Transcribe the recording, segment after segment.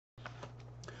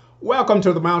Welcome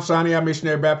to the Mount Sinai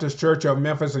Missionary Baptist Church of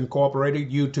Memphis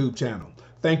Incorporated YouTube channel.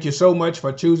 Thank you so much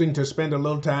for choosing to spend a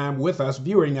little time with us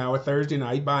viewing our Thursday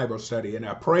night Bible study. And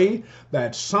I pray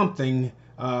that something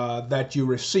that you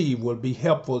receive will be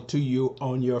helpful to you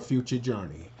on your future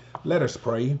journey. Let us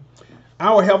pray.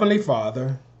 Our Heavenly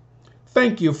Father,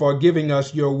 thank you for giving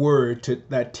us your word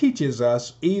that teaches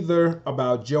us either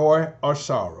about joy or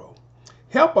sorrow.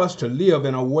 Help us to live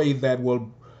in a way that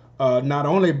will not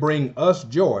only bring us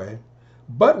joy,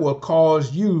 but will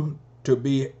cause you to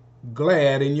be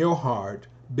glad in your heart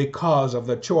because of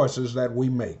the choices that we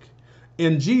make.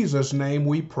 In Jesus' name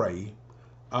we pray.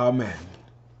 Amen.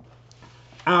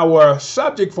 Our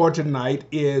subject for tonight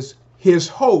is His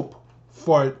hope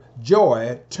for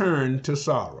joy turned to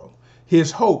sorrow.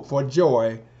 His hope for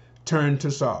joy turned to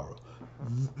sorrow.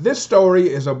 This story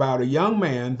is about a young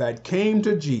man that came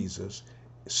to Jesus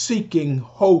seeking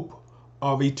hope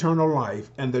of eternal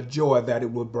life and the joy that it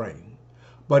would bring.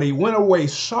 But he went away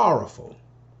sorrowful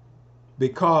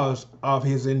because of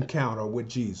his encounter with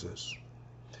Jesus.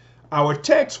 Our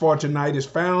text for tonight is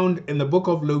found in the book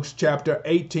of Luke, chapter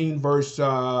 18, verse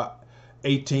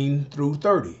 18 through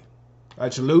 30.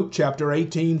 That's Luke chapter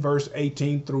 18, verse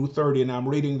 18 through 30, and I'm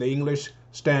reading the English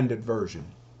Standard Version.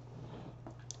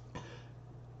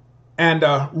 And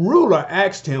a ruler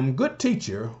asked him, "Good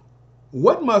teacher,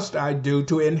 what must I do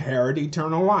to inherit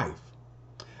eternal life?"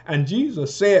 And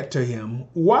Jesus said to him,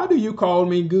 "Why do you call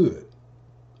me good?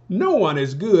 No one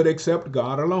is good except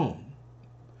God alone.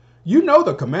 You know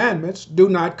the commandments: do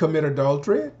not commit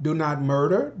adultery, do not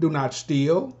murder, do not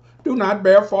steal, do not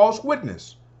bear false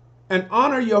witness, and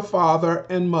honor your father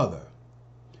and mother."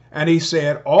 And he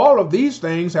said, "All of these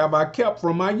things have I kept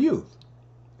from my youth."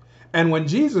 And when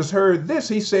Jesus heard this,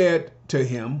 he said to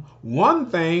him, "One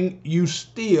thing you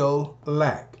still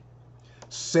lack.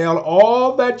 Sell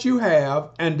all that you have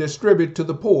and distribute to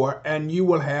the poor, and you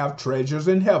will have treasures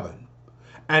in heaven.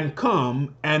 And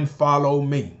come and follow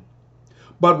me."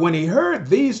 But when he heard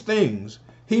these things,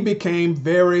 he became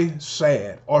very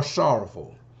sad or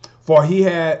sorrowful, for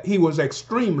he was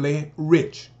extremely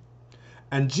rich.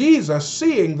 And Jesus,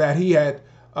 seeing that he had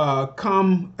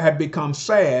become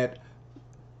sad,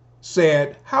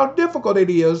 said, "How difficult it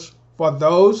is for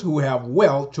those who have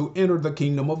wealth to enter the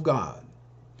kingdom of God.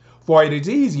 For it is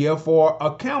easier for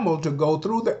a camel to go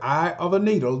through the eye of a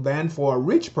needle than for a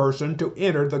rich person to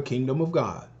enter the kingdom of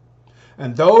God."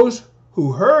 And those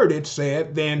who heard it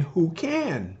said, "Then who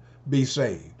can be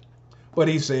saved?" But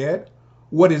he said,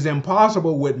 "What is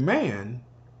impossible with man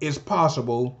is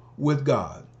possible with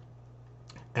God."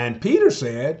 And Peter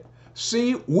said,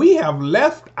 "See, we have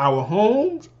left our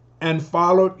homes and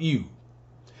followed you."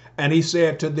 And he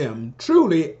said to them,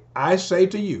 "Truly I say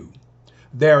to you,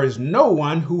 there is no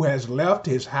one who has left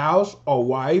his house or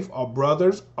wife or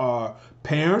brothers or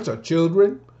parents or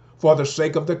children for the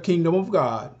sake of the kingdom of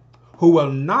God, who will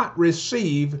not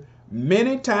receive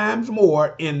many times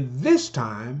more in this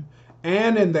time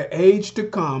and in the age to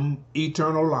come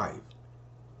eternal life."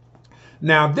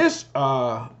 Now this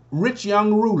rich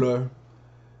young ruler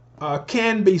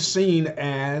can be seen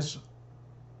as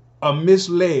a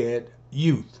misled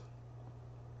youth.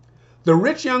 The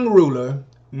rich young ruler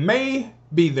may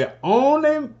be the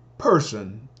only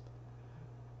person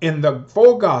in the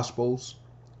four Gospels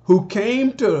who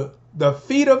came to the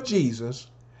feet of Jesus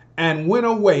and went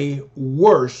away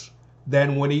worse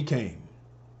than when he came.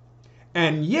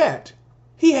 And yet,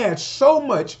 he had so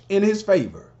much in his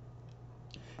favor.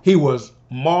 He was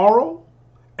moral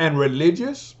and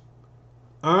religious,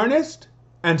 earnest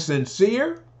and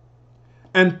sincere,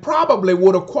 and probably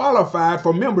would have qualified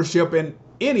for membership in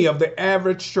any of the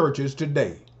average churches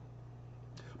today.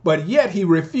 But yet he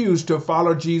refused to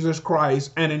follow Jesus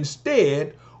Christ and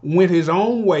instead went his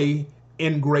own way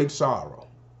in great sorrow.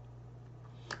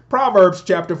 Proverbs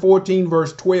chapter 14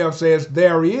 verse 12 says,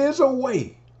 "There is a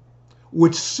way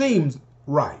which seems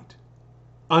right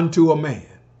unto a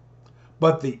man,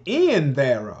 but the end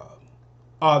thereof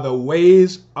are the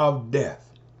ways of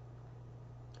death."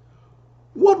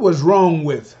 What was wrong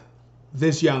with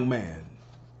this young man?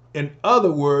 In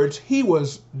other words, he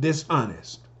was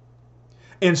dishonest.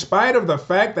 In spite of the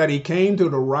fact that he came to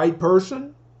the right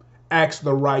person, asked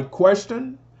the right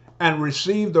question, and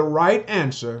received the right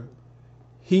answer,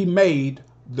 he made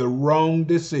the wrong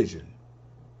decision.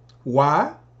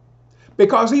 Why?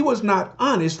 Because he was not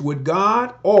honest with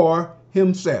God or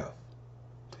himself,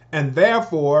 and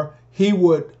therefore he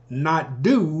would not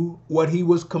do what he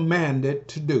was commanded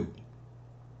to do.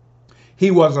 He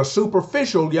was a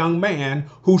superficial young man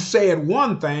who said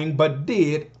one thing but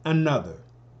did another.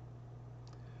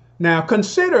 Now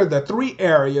consider the three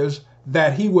areas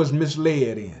that he was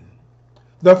misled in.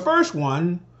 The first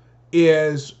one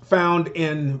is found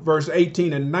in verse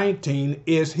 18 and 19,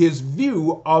 is his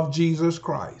view of Jesus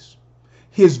Christ.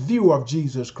 His view of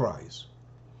Jesus Christ.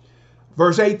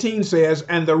 Verse 18 says,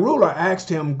 and the ruler asked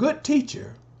him, good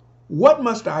teacher, what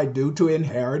must I do to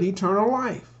inherit eternal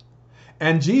life?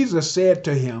 And Jesus said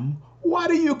to him, why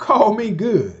do you call me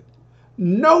good?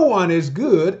 No one is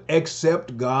good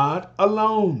except God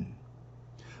alone.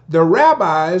 The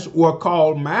rabbis were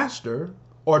called master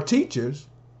or teachers,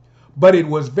 but it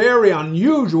was very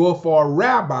unusual for a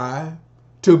rabbi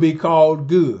to be called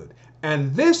good.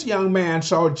 And this young man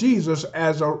saw Jesus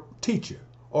as a teacher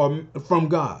or from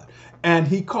God, and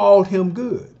he called him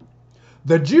good.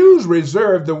 The Jews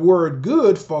reserved the word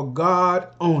good for God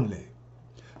only.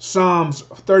 Psalms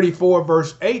 34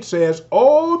 verse 8 says,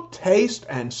 oh, taste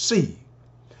and see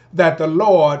that the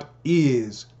Lord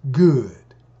is good.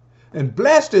 And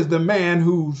blessed is the man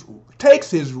who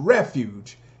takes his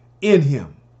refuge in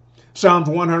him. Psalms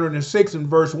 106 and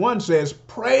verse 1 says,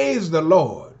 praise the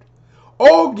Lord.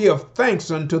 Oh, give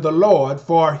thanks unto the Lord,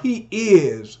 for he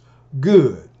is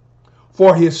good.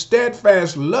 For his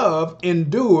steadfast love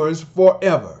endures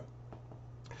forever.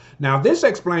 Now, this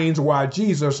explains why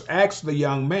Jesus asked the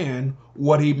young man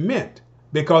what he meant.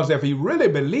 Because if he really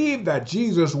believed that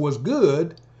Jesus was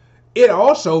good, it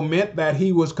also meant that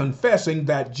he was confessing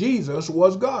that Jesus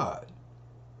was God.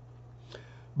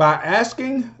 By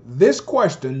asking this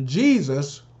question,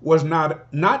 Jesus was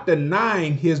not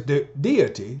denying his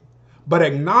deity, but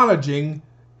acknowledging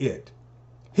it.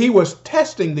 He was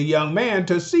testing the young man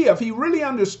to see if he really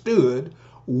understood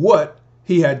what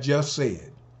he had just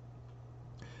said.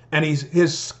 And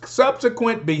his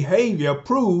subsequent behavior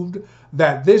proved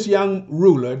that this young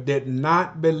ruler did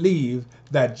not believe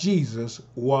that Jesus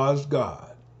was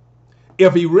God.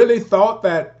 If he really thought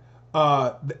that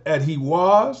he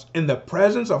was in the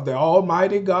presence of the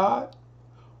Almighty God,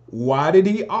 why did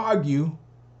he argue,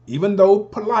 even though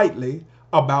politely,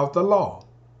 about the law?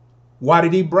 Why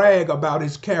did he brag about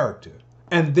his character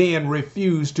and then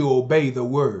refuse to obey the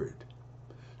word?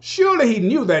 Surely he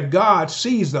knew that God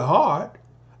sees the heart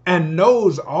and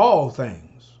knows all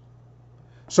things.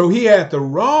 So he had the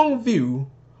wrong view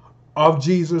of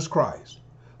Jesus Christ.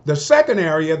 The second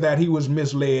area that he was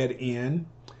misled in,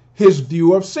 his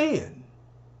view of sin.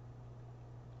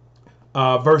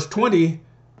 Verse 20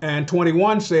 and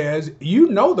 21 says, you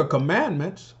know the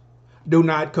commandments. Do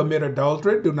not commit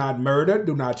adultery, do not murder,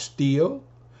 do not steal,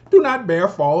 do not bear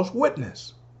false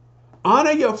witness.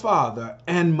 Honor your father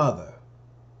and mother.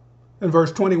 And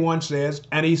verse 21 says,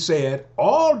 and he said,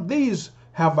 all these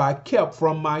have I kept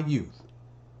from my youth.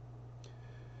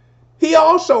 He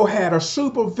also had a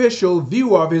superficial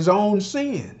view of his own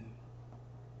sin.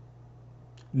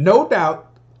 No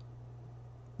doubt,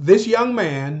 this young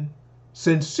man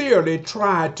sincerely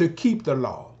tried to keep the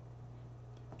law.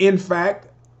 In fact,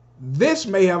 this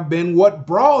may have been what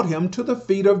brought him to the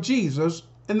feet of Jesus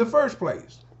in the first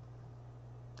place.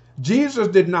 Jesus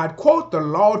did not quote the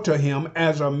law to him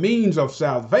as a means of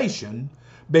salvation,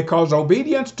 because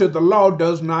obedience to the law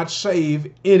does not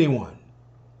save anyone.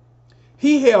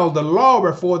 He held the law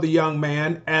before the young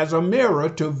man as a mirror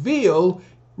to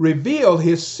reveal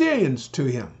his sins to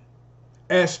him,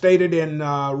 as stated in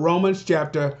Romans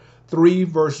chapter 3,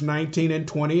 verse 19 and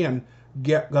 20, and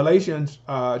Galatians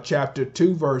chapter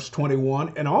 2, verse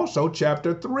 21, and also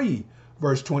chapter 3,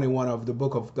 verse 21 of the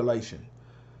book of Galatians.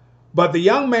 But the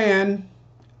young man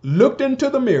looked into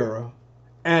the mirror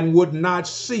and would not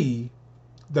see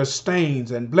the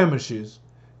stains and blemishes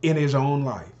in his own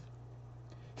life.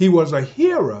 He was a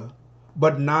hearer,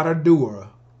 but not a doer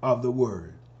of the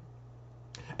word.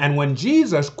 And when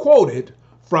Jesus quoted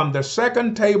from the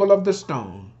second table of the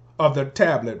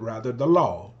tablet, the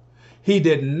law, he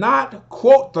did not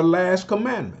quote the last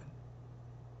commandment,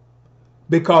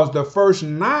 because the first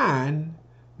 9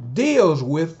 deals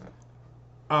with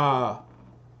our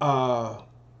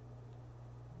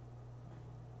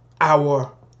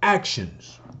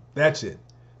actions. That's it.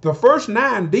 The first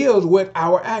 9 deals with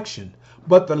our action,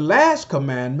 but the last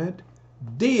commandment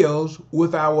deals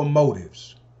with our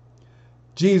motives.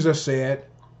 Jesus said,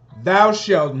 thou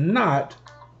shalt not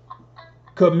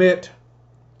covet.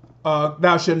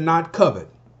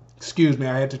 Excuse me,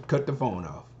 I had to cut the phone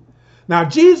off. Now,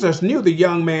 Jesus knew the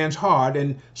young man's heart,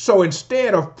 and so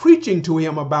instead of preaching to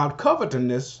him about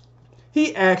covetousness,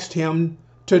 he asked him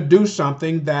to do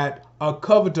something that a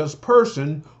covetous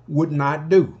person would not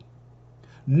do.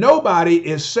 Nobody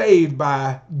is saved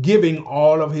by giving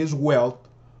all of his wealth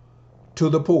to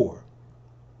the poor.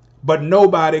 But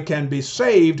nobody can be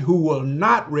saved who will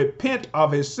not repent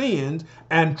of his sins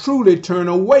and truly turn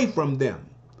away from them.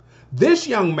 This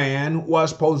young man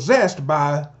was possessed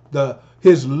by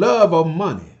his love of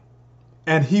money,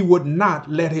 and he would not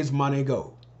let his money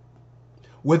go.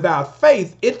 Without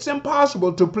faith, it's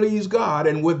impossible to please God,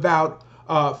 and without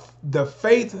the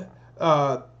faith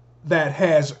that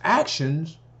has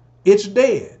actions, it's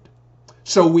dead.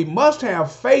 So we must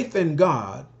have faith in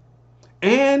God,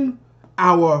 and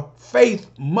our faith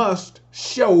must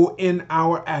show in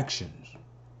our actions.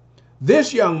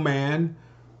 This young man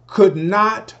could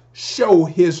not show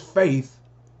his faith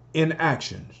in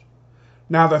actions.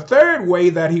 Now, the third way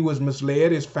that he was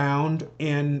misled is found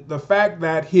in the fact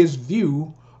that his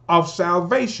view of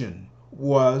salvation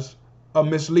was a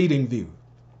misleading view.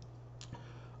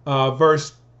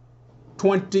 Verse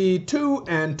 22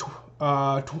 and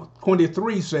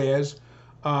 23 says,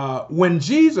 when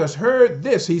Jesus heard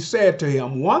this, he said to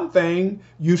him, one thing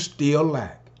you still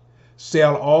lack.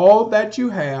 Sell all that you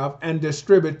have and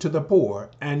distribute to the poor,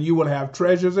 and you will have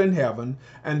treasures in heaven,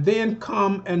 and then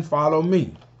come and follow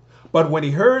me. But when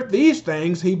he heard these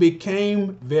things, he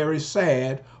became very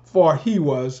sad, for he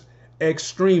was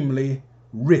extremely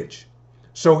rich.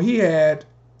 So he had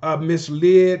a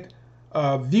misled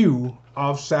view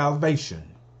of salvation.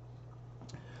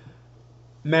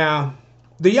 Now,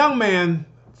 the young man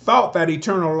thought that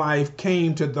eternal life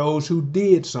came to those who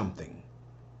did something,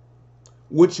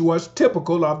 which was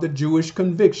typical of the Jewish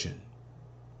conviction.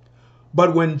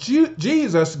 But when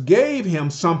Jesus gave him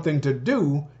something to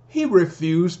do, he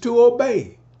refused to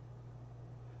obey.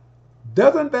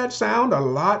 Doesn't that sound a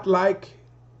lot like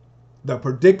the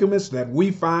predicaments that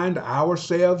we find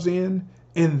ourselves in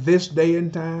this day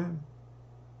and time?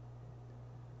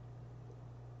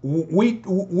 We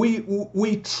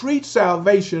treat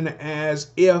salvation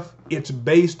as if it's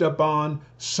based upon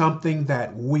something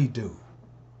that we do.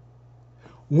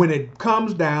 When it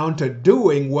comes down to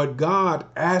doing what God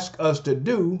asks us to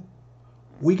do,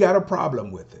 we got a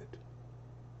problem with it.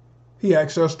 He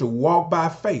asks us to walk by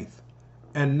faith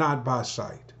and not by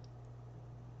sight.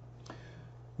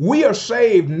 We are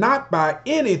saved not by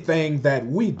anything that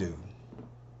we do,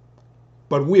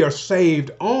 but we are saved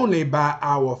only by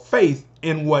our faith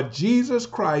in what Jesus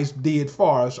Christ did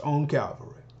for us on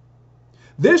Calvary.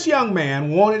 This young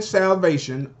man wanted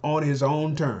salvation on his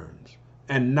own terms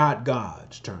and not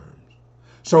God's terms.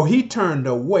 So he turned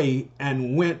away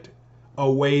and went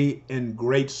away in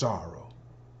great sorrow.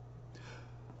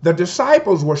 The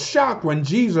disciples were shocked when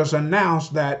Jesus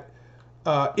announced that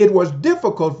it was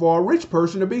difficult for a rich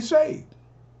person to be saved.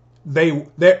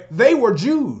 They were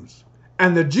Jews,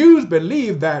 and the Jews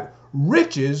believed that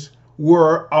riches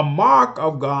were a mark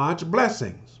of God's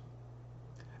blessings.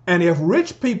 And if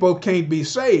rich people can't be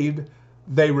saved,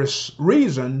 they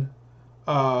reasoned,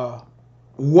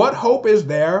 what hope is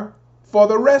there for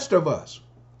the rest of us?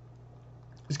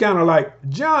 It's kind of like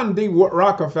John D.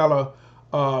 Rockefeller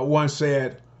once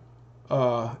said,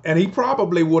 and he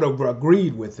probably would have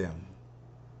agreed with him.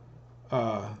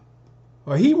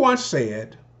 He once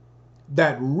said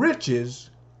that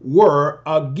riches were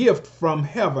a gift from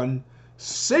heaven,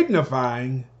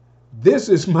 signifying, this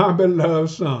is my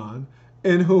beloved Son,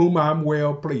 in whom I'm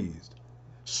well pleased.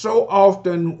 So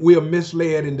often we are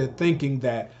misled into thinking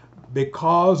that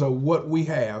because of what we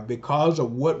have, because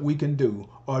of what we can do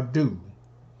or do,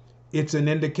 it's an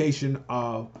indication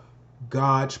of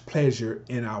God's pleasure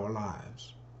in our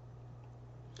lives.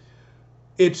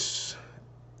 It's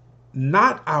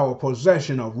not our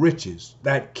possession of riches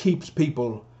that keeps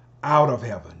people out of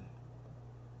heaven.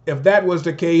 If that was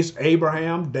the case,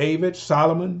 Abraham, David,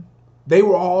 Solomon, they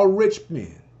were all rich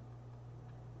men.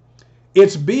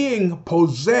 It's being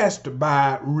possessed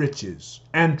by riches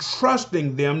and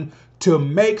trusting them to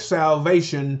make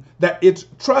salvation, it's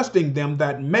trusting them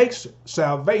that makes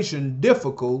salvation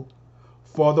difficult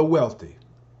for the wealthy.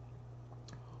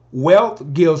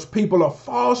 Wealth gives people a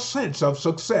false sense of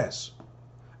success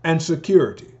and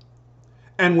security.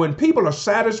 And when people are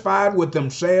satisfied with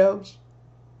themselves,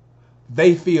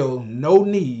 they feel no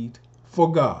need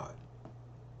for God.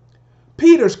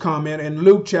 Peter's comment in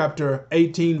Luke chapter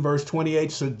 18, verse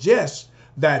 28 suggests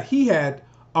that he had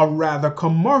a rather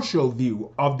commercial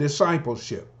view of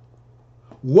discipleship.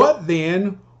 What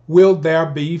then will there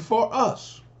be for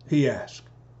us? He asked.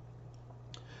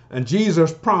 And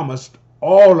Jesus promised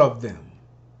all of them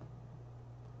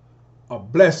a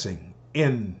blessing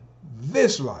in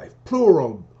this life,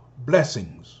 plural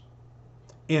blessings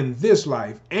in this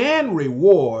life, and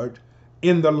reward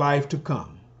in the life to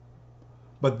come.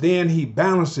 But then he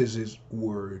balances his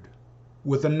word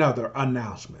with another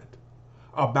announcement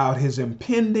about his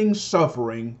impending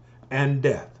suffering and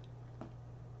death.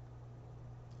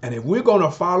 And if we're going to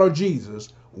follow Jesus,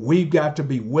 we've got to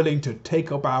be willing to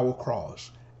take up our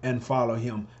cross and follow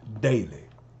him daily.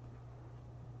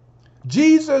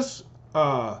 Jesus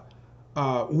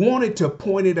wanted to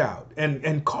point it out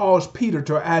and cause Peter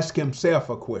to ask himself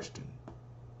a question.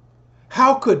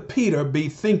 How could Peter be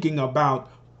thinking about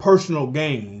personal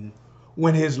gain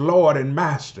when his Lord and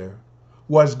Master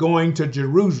was going to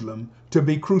Jerusalem to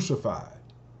be crucified?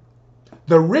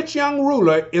 The rich young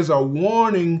ruler is a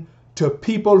warning to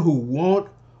people who want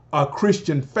a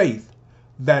Christian faith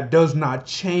that does not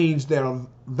change their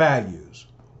values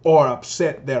or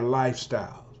upset their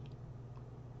lifestyles.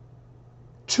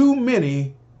 Too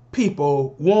many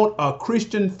people want a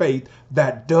Christian faith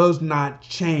that does not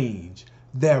change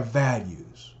their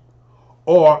values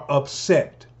or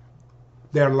upset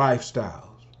their lifestyles.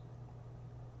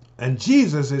 And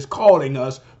Jesus is calling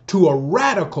us to a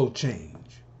radical change.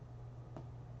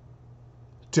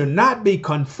 To not be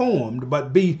conformed,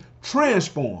 but be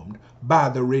transformed by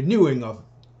the renewing of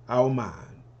our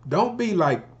mind. Don't be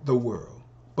like the world,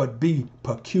 but be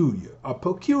peculiar, a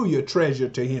peculiar treasure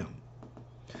to him.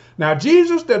 Now,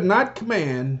 Jesus did not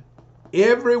command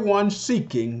everyone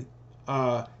seeking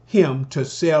him to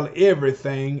sell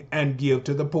everything and give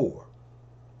to the poor.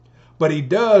 But he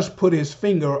does put his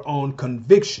finger on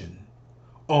conviction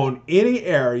on any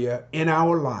area in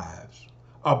our lives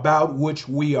about which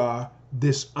we are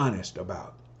dishonest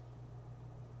about.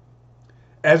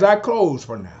 As I close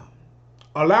for now,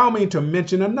 allow me to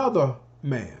mention another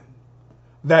man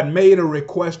that made a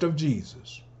request of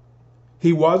Jesus.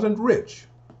 He wasn't rich.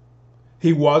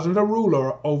 He wasn't a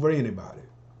ruler over anybody.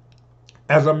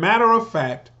 As a matter of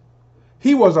fact,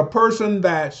 he was a person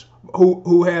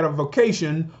who had a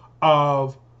vocation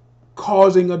of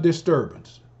causing a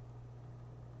disturbance.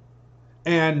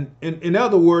 And in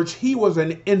other words, he was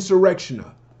an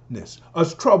insurrectionist, a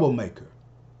troublemaker.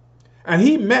 And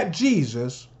he met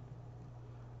Jesus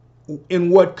in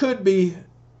what could be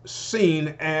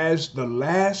seen as the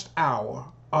last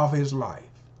hour of his life.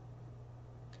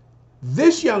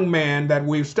 This young man that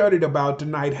we've studied about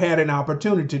tonight had an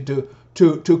opportunity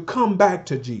to come back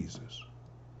to Jesus.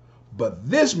 But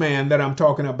this man that I'm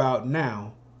talking about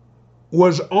now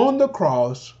was on the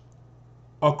cross,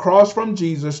 across from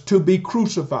Jesus, to be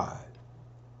crucified.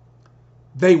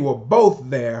 They were both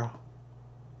there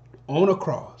on a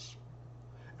cross.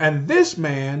 And this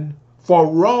man for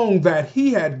wrong that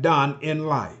he had done in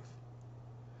life,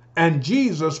 and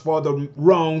Jesus for the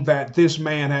wrong that this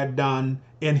man had done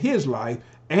in his life,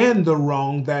 and the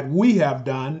wrong that we have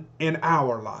done in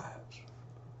our lives.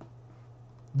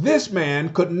 This man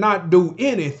could not do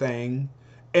anything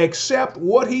except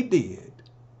what he did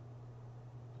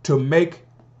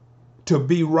to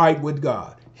be right with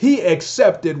God. He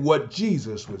accepted what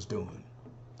Jesus was doing.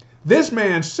 This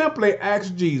man simply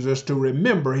asked Jesus to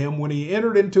remember him when he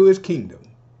entered into his kingdom.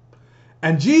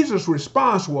 And Jesus'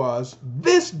 response was,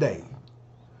 "This day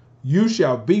you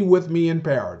shall be with me in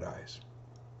paradise."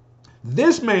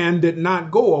 This man did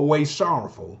not go away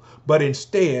sorrowful, but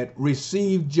instead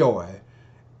received joy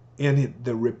in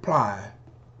the reply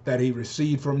that he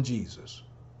received from Jesus.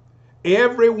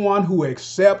 Everyone who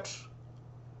accepts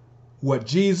what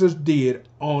Jesus did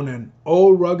on an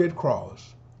old rugged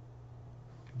cross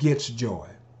gets joy.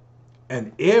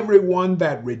 And everyone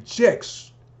that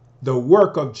rejects the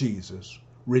work of Jesus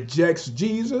rejects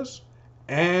Jesus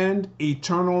and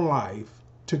eternal life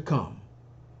to come.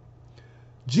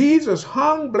 Jesus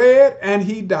hung, bled, and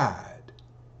he died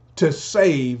to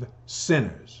save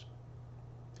sinners.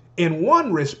 In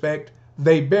one respect,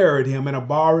 they buried him in a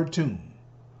borrowed tomb.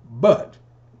 But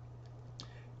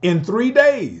in 3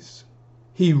 days,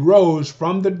 he rose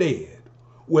from the dead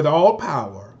with all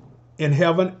power in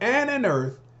heaven and in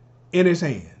earth in his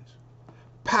hands.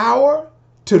 Power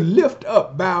to lift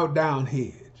up bowed down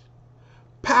heads.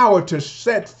 Power to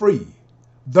set free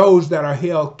those that are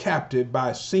held captive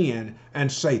by sin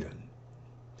and Satan.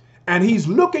 And he's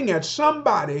looking at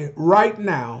somebody right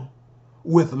now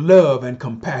with love and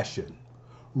compassion,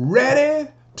 ready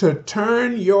to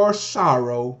turn your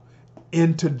sorrow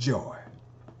into joy,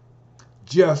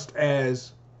 just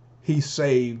as he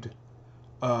saved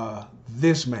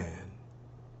this man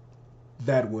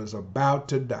that was about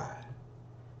to die.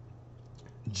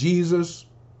 Jesus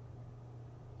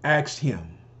asked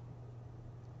him,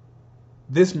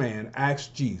 this man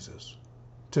asked Jesus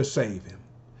to save him.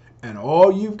 And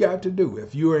all you've got to do,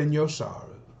 if you're in your sorrow,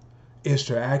 is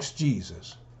to ask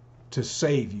Jesus to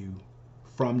save you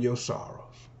from your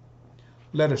sorrows.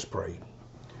 Let us pray.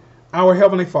 Our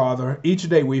Heavenly Father, each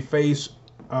day we face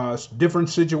different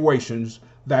situations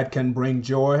that can bring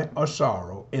joy or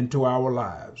sorrow into our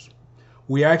lives.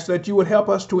 We ask that you would help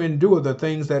us to endure the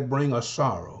things that bring us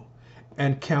sorrow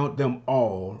and count them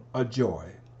all a joy.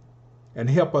 and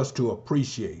help us to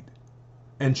appreciate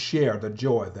and share the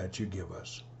joy that you give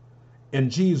us. In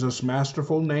Jesus'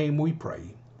 masterful name we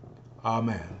pray.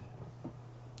 Amen.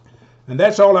 And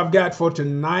that's all I've got for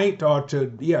tonight,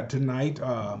 tonight.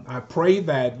 I pray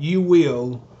that you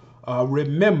will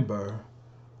remember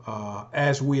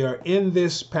as we are in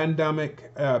this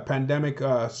pandemic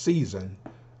season,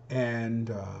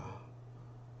 and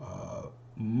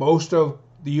most of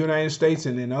the United States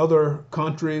and in other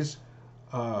countries,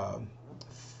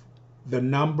 the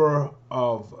number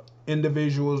of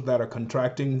individuals that are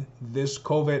contracting this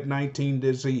COVID-19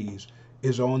 disease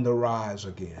is on the rise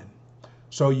again.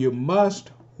 So you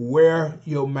must wear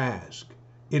your mask.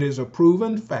 It is a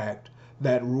proven fact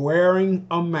that wearing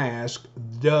a mask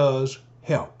does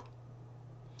help.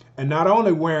 And not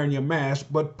only wearing your mask,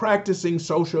 but practicing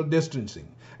social distancing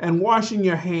and washing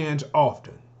your hands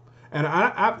often. And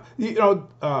these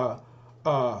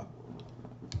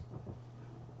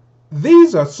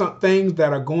are some things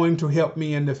that are going to help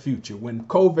me in the future when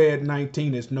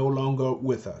COVID-19 is no longer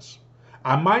with us.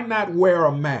 I might not wear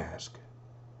a mask,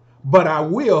 but I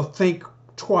will think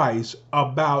twice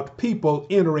about people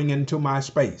entering into my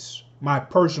space, my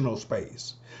personal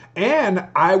space. And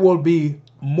I will be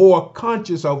more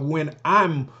conscious of when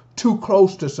I'm too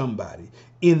close to somebody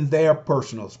in their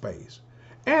personal space.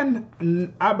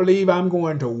 And I believe I'm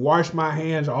going to wash my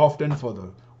hands often for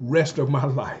the rest of my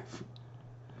life.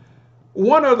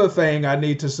 One other thing I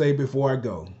need to say before I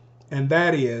go, and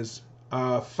that is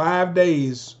 5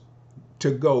 days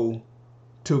to go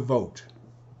to vote.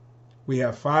 We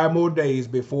have 5 more days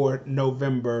before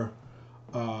November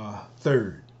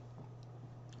 3rd.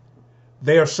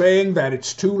 They are saying that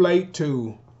it's too late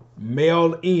to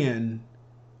mail in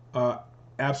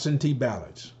absentee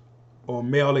ballots or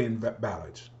mail-in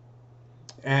ballots,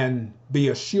 and be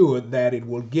assured that it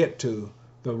will get to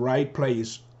the right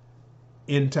place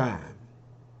in time.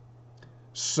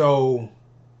 So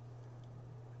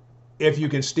if you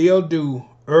can still do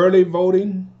early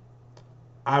voting,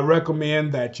 I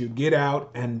recommend that you get out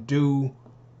and do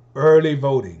early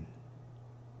voting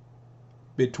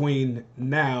between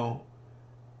now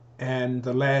and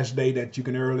the last day that you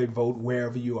can early vote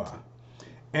wherever you are.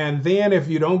 And then if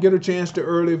you don't get a chance to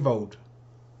early vote,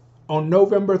 on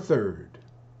November 3rd,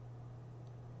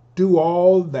 do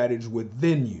all that is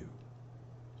within you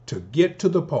to get to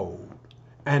the poll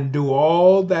and do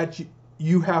all that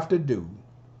you have to do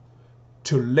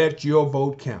to let your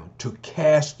vote count, to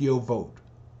cast your vote.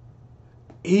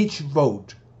 Each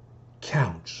vote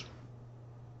counts.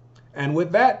 And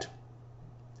with that,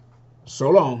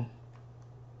 so long.